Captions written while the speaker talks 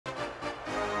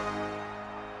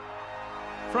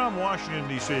From Washington,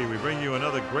 D.C., we bring you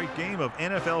another great game of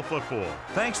NFL football.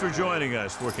 Thanks for joining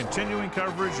us for continuing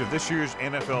coverage of this year's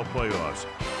NFL playoffs.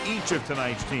 Each of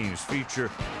tonight's teams feature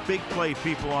big play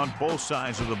people on both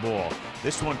sides of the ball.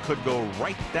 This one could go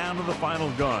right down to the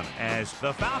final gun as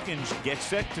the Falcons get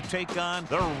set to take on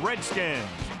the Redskins.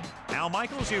 Al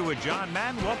Michaels here with John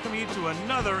Madden. Welcome you to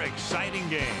another exciting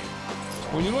game.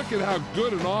 When you look at how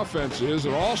good an offense is,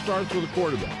 it all starts with a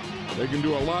quarterback. They can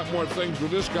do a lot more things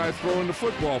with this guy throwing the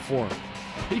football for him.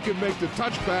 He can make the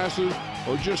touch passes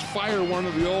or just fire one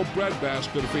of the old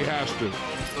breadbasket if he has to.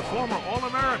 The former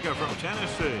All-America from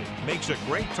Tennessee makes a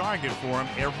great target for him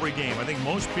every game. I think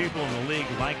most people in the league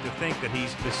like to think that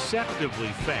he's deceptively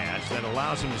fast. That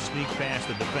allows him to sneak past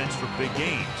the defense for big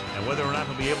gains. And whether or not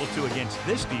he'll be able to against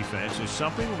this defense is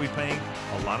something we'll be paying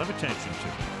a lot of attention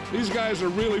to. These guys are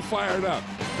really fired up,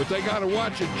 but they got to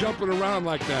watch it jumping around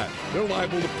like that. They're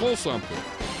liable to pull something.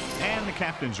 And the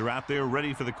captains are out there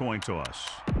ready for the coin toss.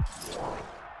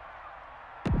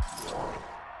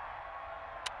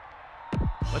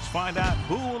 Let's find out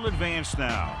who will advance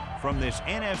now from this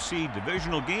NFC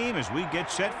divisional game as we get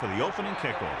set for the opening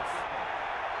kickoff.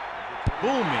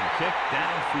 Booming kick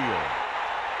downfield.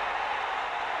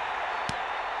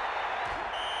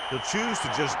 He'll choose to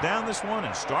just down this one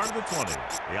and start at the 20.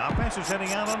 The offense is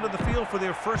heading out onto the field for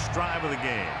their first drive of the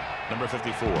game. Number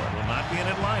 54 will not be in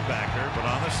at linebacker, but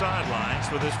on the sidelines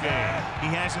for this game. He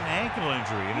has an ankle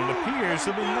injury, and it appears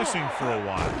he'll be missing for a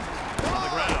while. On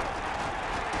the ground.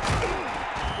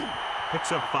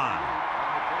 Picks up 5.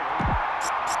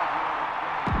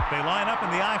 They line up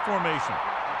in the I formation.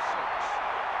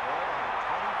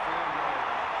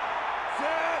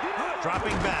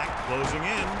 Dropping back, closing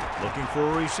in, looking for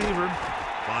a receiver.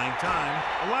 Buying time,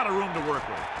 a lot of room to work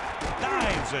with.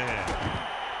 Dives ahead.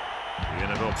 The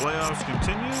NFL playoffs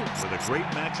continue with a great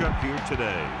matchup here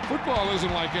today. Football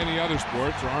isn't like any other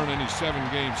sport. There aren't any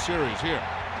 7-game series here.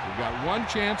 We've got one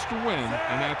chance to win,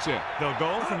 and that's it. They'll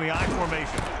go from the I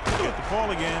formation. Get the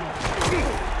call again.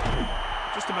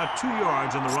 Just about 2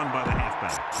 yards on the run by the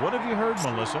halfback. What have you heard,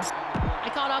 Melissa? I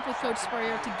caught up with Coach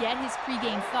Spurrier to get his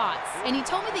pregame thoughts, and he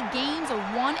told me the games are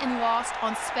won and lost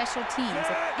on special teams.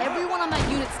 If everyone on that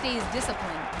unit stays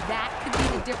disciplined, that could be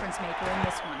the difference maker in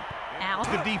this one. Al?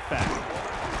 The deep back.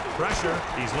 Pressure.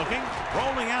 He's looking.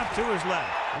 Rolling out to his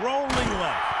left. Rolling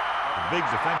left. The big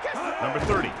defense. Number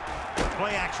 30.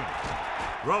 Play action.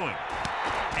 Throwing.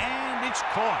 And it's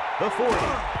caught. The 40.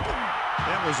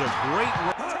 That was a great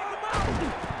run.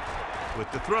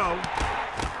 With the throw.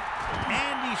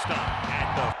 And he stopped at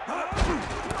the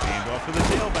hand off to the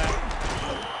tailback.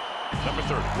 Number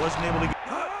 30 wasn't able to get.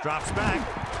 Drops back.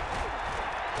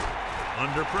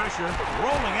 Under pressure.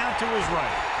 Rolling out to his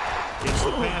right. Gets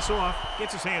the pass off.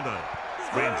 Gets his hand on it.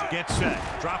 Ramsey gets set.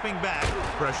 Dropping back.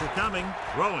 Pressure coming.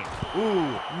 Throwing.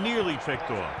 Ooh, nearly picked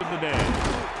off. The day.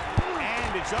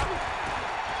 And it's up.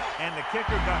 And the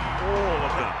kicker got all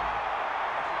of them.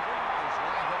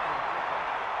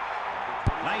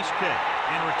 Nice kick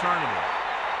and returnable.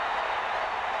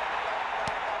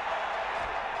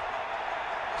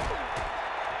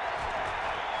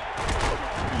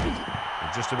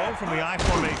 Just about from the I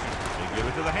formation. They give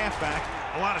it to the halfback.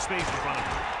 A lot of space in front of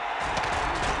him.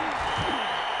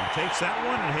 He takes that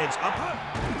one and heads up.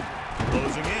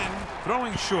 Closing in.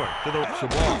 Throwing short to the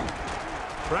ball.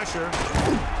 Pressure.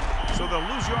 So they'll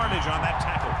lose yardage on that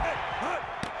tackle.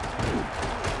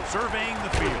 Surveying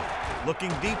the field.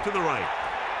 Looking deep to the right.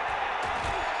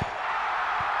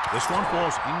 This one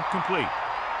falls incomplete.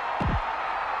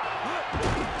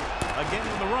 Again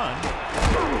with the run.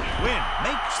 Wynn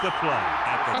makes the play.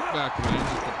 Cutback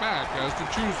lanes at the back has to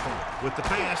choose from. With the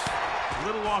pass. A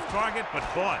little off target, but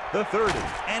caught. The 30.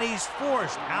 And he's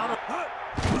forced out of.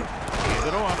 Hands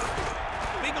it off.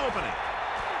 Big opening.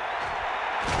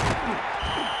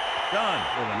 Done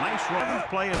with a nice run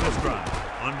play of this drive.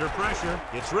 Under pressure.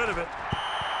 Gets rid of it.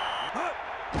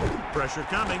 Pressure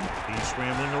coming. He's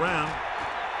scrambling around.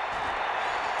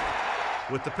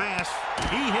 With the pass,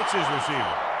 he hits his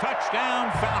receiver.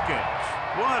 Touchdown, Falcons.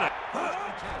 What a...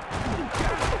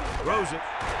 Throws it.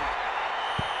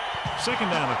 Second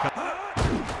down.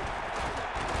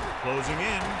 Closing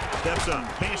in. Steps up.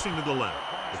 Passing to the left.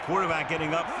 The quarterback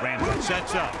getting up. Ramsey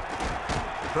sets up.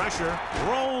 Pressure.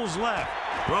 Rolls left.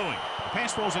 Throwing. The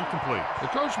pass falls incomplete. The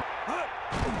coach...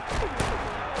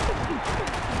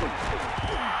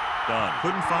 Done.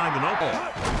 Couldn't find an open.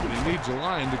 But he needs a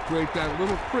line to create that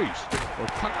little crease or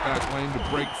cutback lane to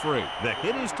break free. The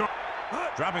hit is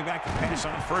dropping back to pass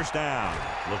on first down.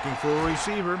 Looking for a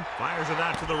receiver. Fires it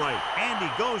out to the right. And he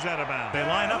goes out of bounds. They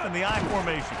line up in the I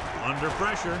formation. Under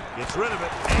pressure. Gets rid of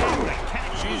it. And the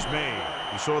catch is made.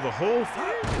 You saw the whole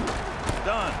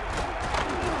Done.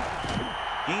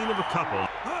 Gain of a couple.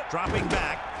 Dropping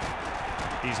back.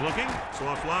 He's looking.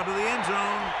 Soft lob to the end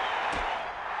zone.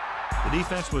 The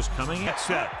defense was coming in.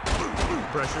 Set.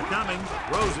 Pressure coming.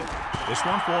 Throws it. This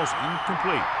one falls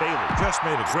incomplete. Bailey just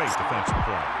made a great defensive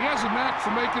play. He has a knack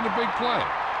for making a big play.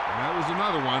 And that was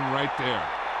another one right there.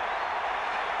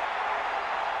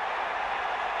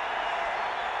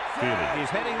 He's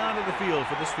heading onto the field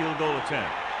for this field goal attempt.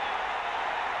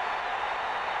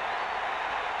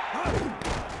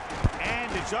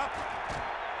 And it's up.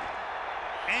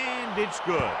 And it's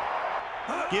good.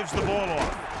 Gives the ball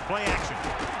off. Play action.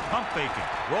 Pump faking.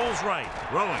 Rolls right.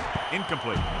 Throwing.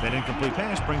 Incomplete. That incomplete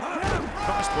pass brings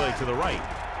cross play to the right.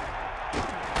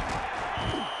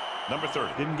 Number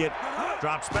 30. Didn't get.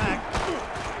 Drops back.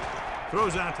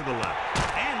 Throws out to the left.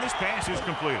 And this pass is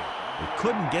completed. They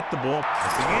couldn't get the ball.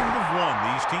 At the end of one,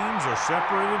 these teams are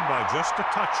separated by just a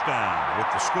touchdown. With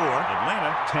the score,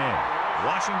 Atlanta 10,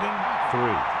 Washington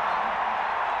 3.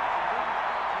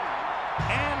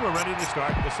 And we're ready to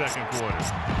start the second quarter.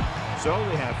 So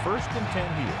they have 1st and 10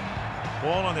 here.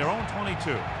 Ball on their own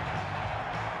 22.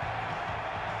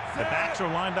 The backs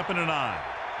are lined up in an eye.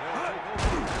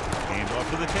 Hand off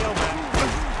to the tailback.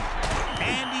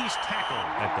 And he's tackled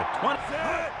at the 20.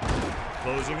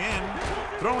 Closing in,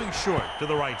 throwing short to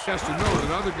the right. Has to know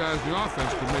that other guys in the offense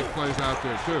can make plays out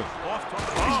there too.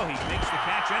 Oh, he makes the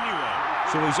catch anyway.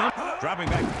 So he's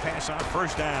dropping back to pass on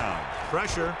 1st down.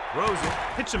 Pressure, throws it,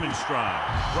 hits him in stride.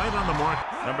 Right on the mark.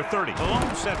 Number 30, the long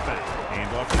setback. Hand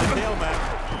off to the tailback.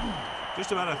 Just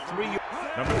about a 3.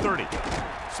 Number 30,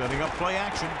 setting up play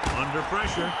action. Under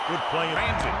pressure, good play.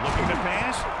 Ramsey looking to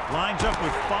pass. Lines up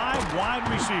with 5 wide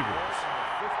receivers.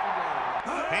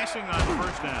 Passing on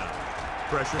 1st down.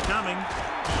 Pressure coming.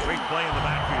 Great play in the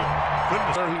backfield.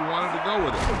 Goodness. Where he wanted to go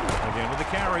with it. Again with the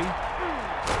carry.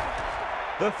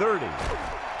 The 30.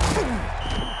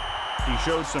 He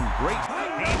showed some great.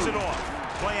 Hands it off.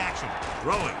 Play action.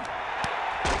 Throwing.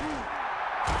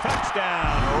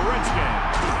 Touchdown,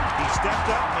 Redskins. He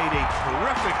stepped up, made a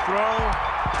terrific throw,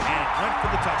 and went for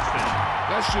the touchdown.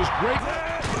 That's just great.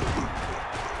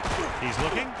 He's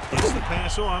looking. Gets the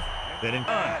pass off. Then in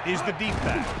is the deep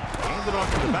back. Handed off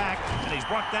to the back, and he's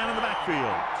brought down in the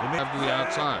backfield. To the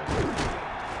outside.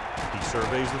 He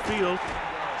surveys the field.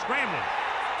 Scrambling.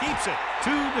 Keeps it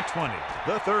to the 20.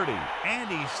 The 30. And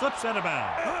he slips out of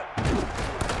bounds.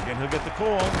 Again, he'll get the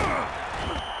call.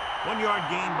 1-yard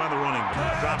gain by the running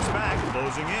back. Drops back.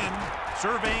 Closing in.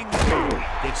 Surveying the field.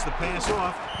 Gets the pass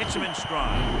off. Hits him in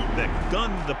stride. That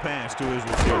gunned the pass to his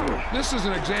receiver. This is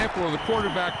an example of the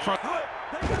quarterback trust.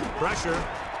 Pressure.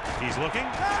 He's looking,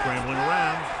 scrambling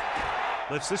around.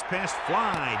 Lets this pass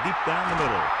fly deep down the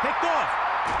middle. Picked off.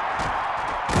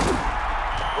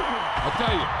 I'll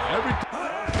tell you, every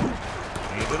time.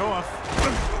 Hands it off.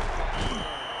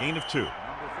 Gain of 2.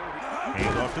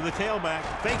 Hand off to the tailback.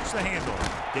 Fakes the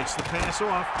handoff. Gets the pass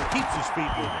off. Keeps his feet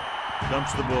moving.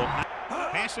 Dumps the ball.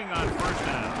 Passing on 1st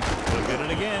down. Look at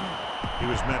it again. He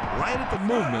was met right at the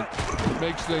movement. It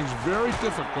makes things very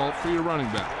difficult for your running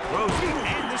back. Rosie,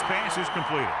 and this pass is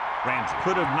completed. Ramsey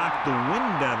could have knocked the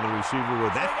wind out of the receiver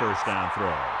with that 1st down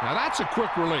throw. Now that's a quick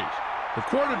release. The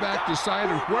quarterback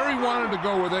decided where he wanted to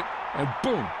go with it, and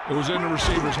boom, it was in the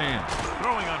receiver's hands.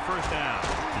 Throwing on 1st down.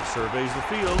 He surveys the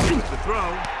field. The throw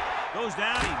goes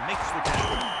down. He makes the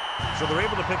tackle. So they're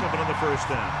able to pick up another 1st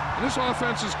down. And this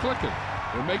offense is clicking.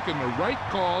 They're making the right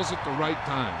calls at the right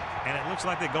time. And it looks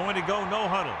like they're going to go no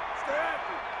huddle.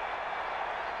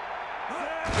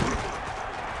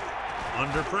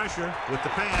 Under pressure with the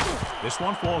pass. This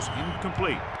one falls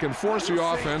incomplete. Can force the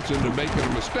offense into making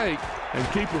a mistake and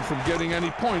keep him from getting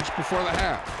any points before the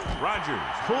half. Rodgers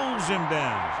pulls him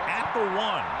down at the 1,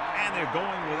 and they're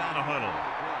going without a huddle.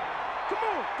 Come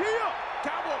on, get up,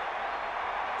 Cowboy.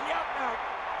 Get up now.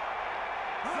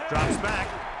 Drops back.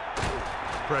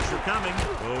 Pressure coming.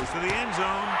 Goes to the end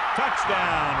zone.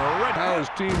 Touchdown. How his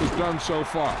team has done so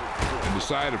far, and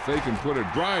decide if they can put a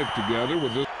drive together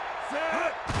with this.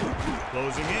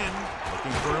 Closing in,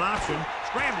 looking for an option,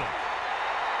 scrambling,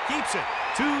 keeps it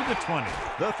to the 20,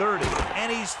 the 30, and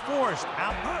he's forced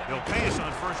out. He'll pass on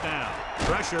 1st down.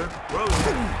 Pressure, throws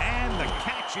it, and the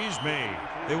catch is made.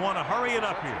 They want to hurry it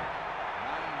up here.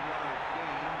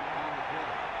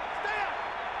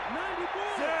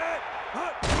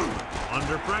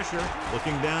 Under pressure,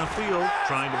 looking downfield,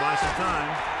 trying to buy some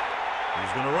time.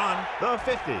 He's going to run the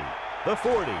 50. The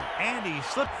 40, and he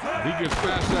slipped. He gets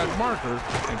past that marker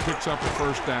and picks up a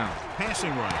 1st down. Passing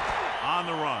right on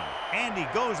the run, and he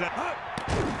goes out.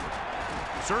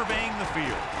 Surveying the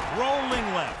field, rolling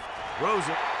left, throws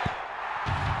it.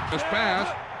 This pass,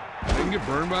 didn't get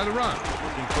burned by the run.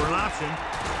 Looking for an option.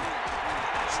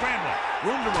 scrambling.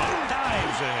 Room to run.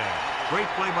 Dives ahead. Great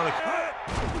play by the...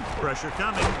 Pressure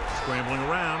coming. Scrambling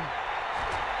around.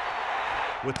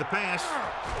 With the pass.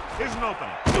 Here's an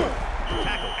opening.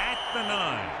 Tackle at the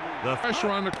 9. The pressure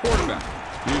on the quarterback.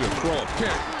 Either throw a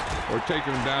pick or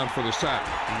taking him down for the sack.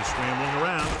 He's scrambling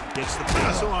around. Gets the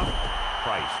pass off.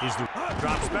 Price is the...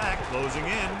 Drops back. Closing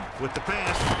in with the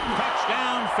pass.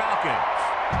 Touchdown Falcons.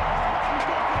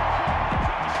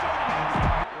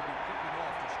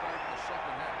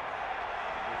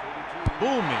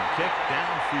 Booming kick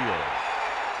downfield.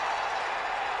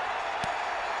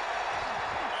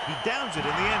 He downs it in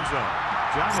the end zone.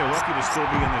 John, they're lucky to still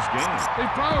be in this game. They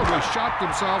probably shot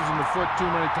themselves in the foot too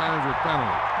many times with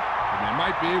penalties. And they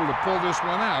might be able to pull this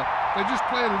one out. They just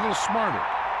played a little smarter.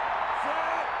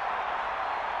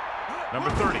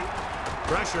 Number 30.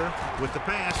 Pressure with the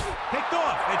pass. Picked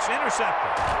off. It's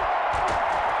intercepted.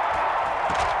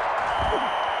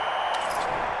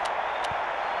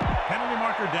 Penalty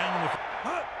marker down in the...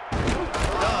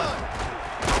 Done.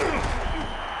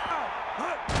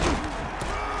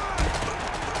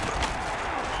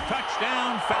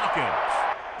 Touchdown Falcons.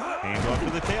 Hand off to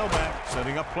the tailback,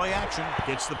 setting up play action.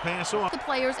 Gets the pass off. The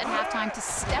players at halftime to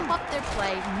step up their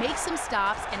play, make some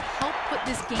stops, and help put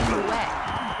this game away.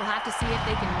 We'll have to see if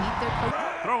they can meet their coach.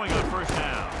 Throwing on first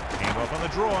down. Hand off on the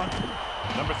draw.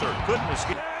 Number 30. Couldn't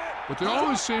escape. But they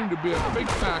always seem to be a big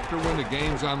factor when the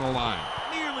game's on the line.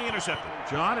 Nearly intercepted.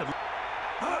 John,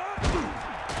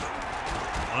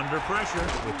 under pressure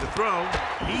with the throw.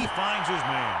 He finds his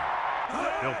man.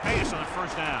 He'll pass on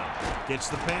first down. Gets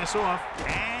the pass off,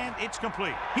 and it's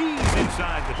complete. He's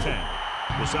inside the 10.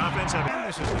 This offense, and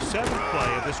this is the 7th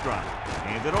play of this drive.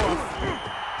 Hand it off.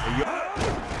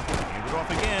 Hand it off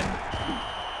again.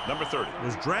 Number 30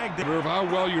 was dragged in. Of how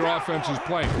well your offense is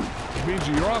playing. It means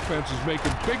that your offense is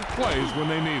making big plays when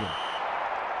they need them.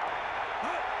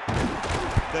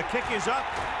 The kick is up.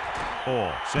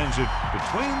 Ball sends it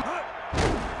between.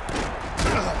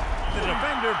 The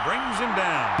defender brings him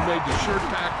down. Made the sure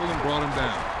tackle and brought him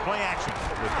down. Play action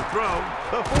with the throw.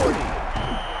 The 40.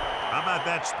 How about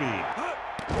that speed?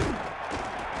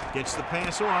 Gets the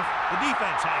pass off. The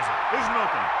defense has it. There's an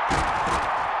opening.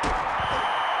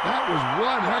 That was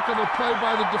one heck of a play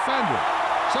by the defender.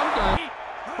 Sometimes.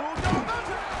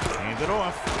 Hand it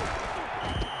off.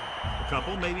 A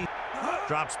couple maybe.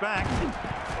 Drops back.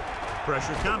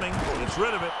 Pressure coming. Gets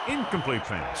rid of it. Incomplete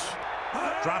pass.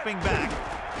 Dropping back.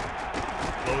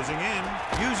 Closing in.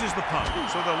 Uses the pump.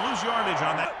 So they'll lose yardage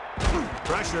on that.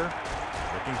 Pressure.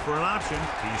 Looking for an option.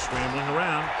 He's scrambling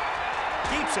around.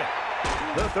 Keeps it.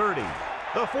 The 30.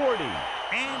 The 40.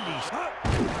 And he's...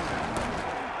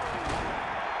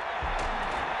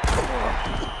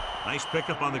 Nice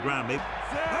pickup on the ground. Maybe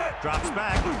drops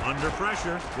back under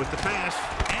pressure with the pass,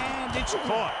 and it's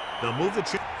caught. They'll move the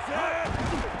chain.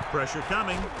 Pressure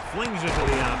coming, flings it to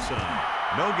the outside.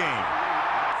 No gain.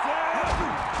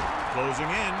 Closing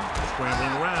in,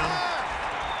 scrambling around.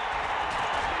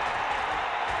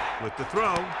 With the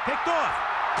throw, picked off.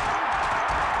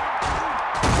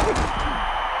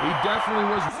 He definitely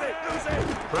was.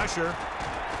 Pressure,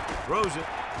 throws it,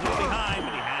 a little behind,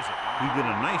 but he has it. He did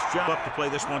a nice job up to play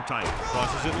this one tight.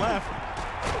 Crosses it left.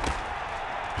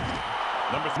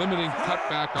 Limiting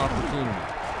cutback opportunity.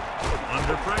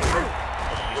 Under pressure.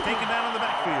 He's taken down on the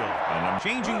backfield. And I'm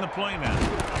changing the play now.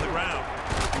 On the ground.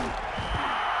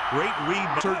 Great read.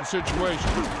 Certain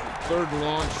situations, 3rd and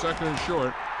long, 2nd and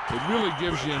short, it really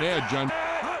gives you an edge on.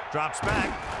 Drops back.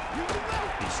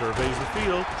 He surveys the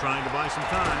field, trying to buy some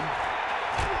time.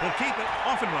 He'll keep it,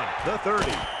 off and running. The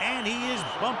 30, and he is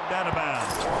bumped out of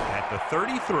bounds at the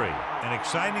 33. An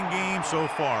exciting game so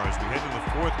far as we head to the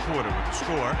 4th quarter with the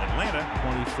score, Atlanta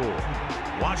 24,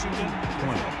 Washington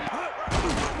 20.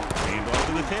 Hand off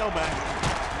to the tailback.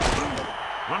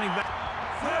 Running back,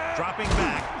 dropping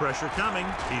back, pressure coming.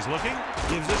 He's looking,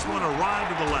 gives this one a ride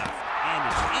to the left, and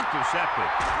it's intercepted.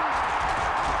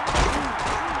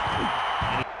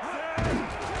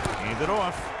 Hand it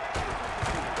off.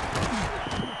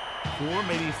 4,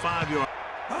 maybe 5 yards.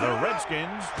 The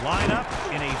Redskins line up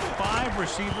in a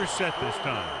 5-receiver set this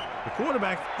time. The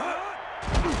quarterback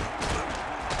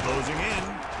closing in,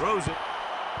 throws it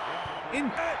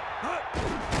in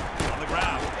on the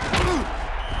ground.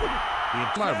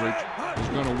 The leverage is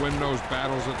going to win those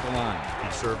battles at the line.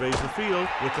 He surveys the field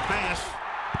with the pass.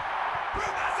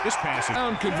 This pass is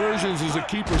down conversions is a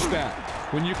keeper stat.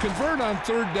 When you convert on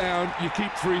 3rd down, you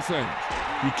keep 3 things.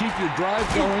 You keep your drive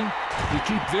going. You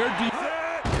keep their deep.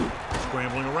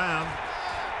 Scrambling around,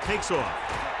 takes off,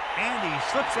 and he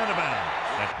slips out of bounds.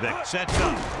 That sets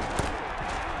up.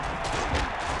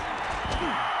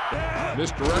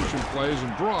 Misdirection plays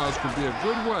and draws can be a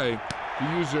good way to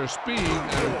to use their speed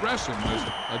and aggressiveness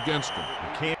against them.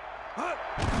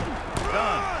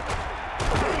 Done.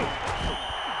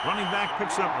 Running back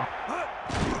picks up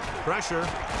pressure,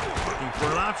 looking for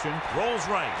an option, rolls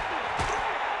right.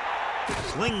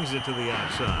 Slings it to the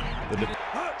outside.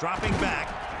 Dropping back,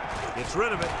 gets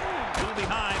rid of it, still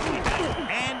behind,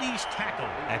 and he's tackled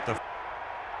at the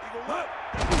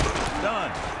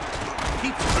done.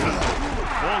 Keeps it.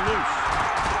 Ball loose.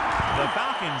 The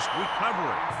Falcons recover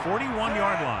it.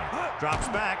 41-yard line. Drops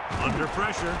back, under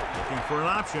pressure, looking for an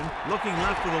option, looking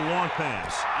left with a long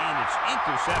pass, and it's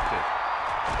intercepted.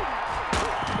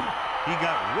 He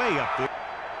got way up there.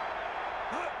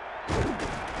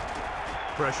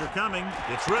 Pressure coming,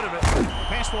 gets rid of it.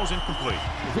 Pass ball's incomplete.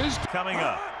 Coming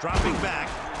up, dropping back.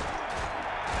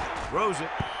 Throws it.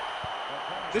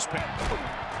 This pass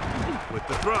with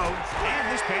the throw,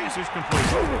 and this pass is complete.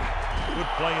 Good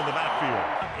play in the backfield.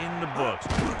 In the books.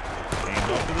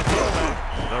 Hands off to the throwback.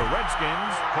 The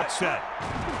Redskins cut set.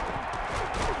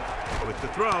 With the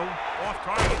throw, off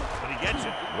target, but he gets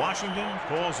it. Washington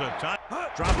calls a time.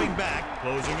 Dropping back,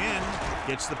 closing in,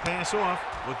 gets the pass off.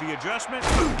 With the adjustment,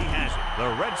 he has it. The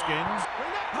Redskins.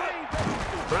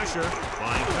 Pressure,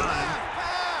 buying time.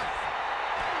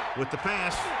 With the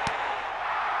pass,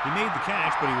 he made the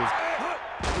catch, but he was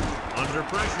under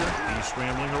pressure. He's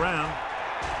scrambling around.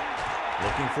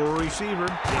 Looking for a receiver.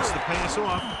 Gets the pass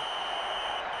off.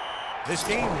 This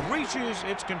game reaches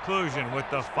its conclusion with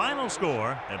the final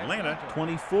score, Atlanta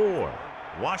 24,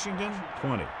 Washington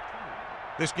 20.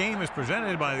 This game is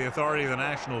presented by the authority of the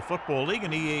National Football League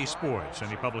and EA Sports.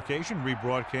 Any publication,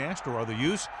 rebroadcast, or other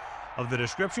use of the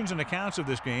descriptions and accounts of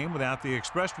this game without the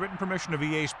expressed written permission of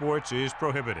EA Sports is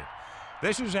prohibited.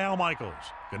 This is Al Michaels.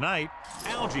 Good night.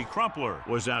 Algie Crumpler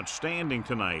was outstanding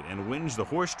tonight and wins the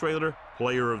Horse Trailer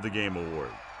Player of the Game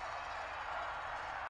Award.